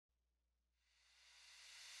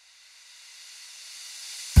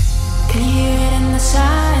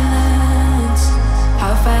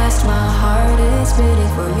honest, my heart is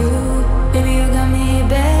beating for you. Baby, you got me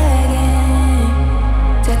begging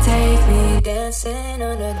to take me dancing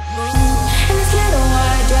under the moon. In this little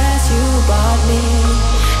white dress you bought me,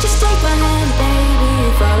 just take my hand, baby,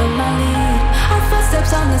 follow my lead. Our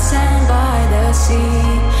footsteps on the sand by the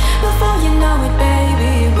sea. Before you know it,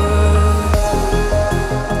 baby, we're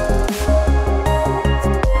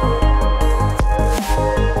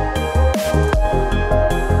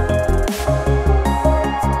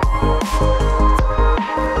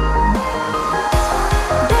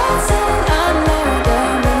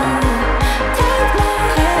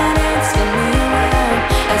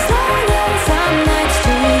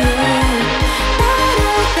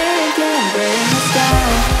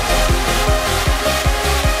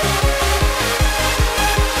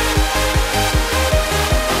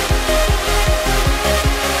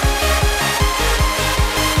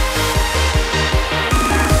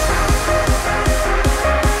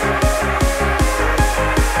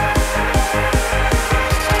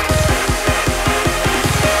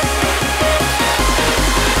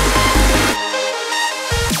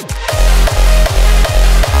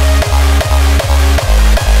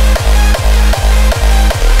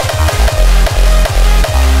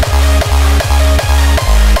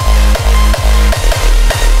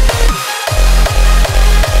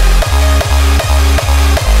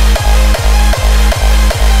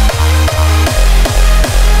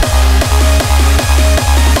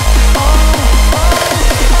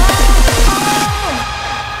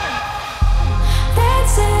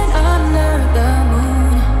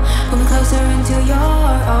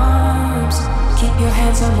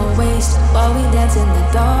on my waist while we dance in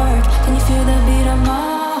the dark. Can you feel the beat of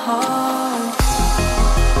my heart?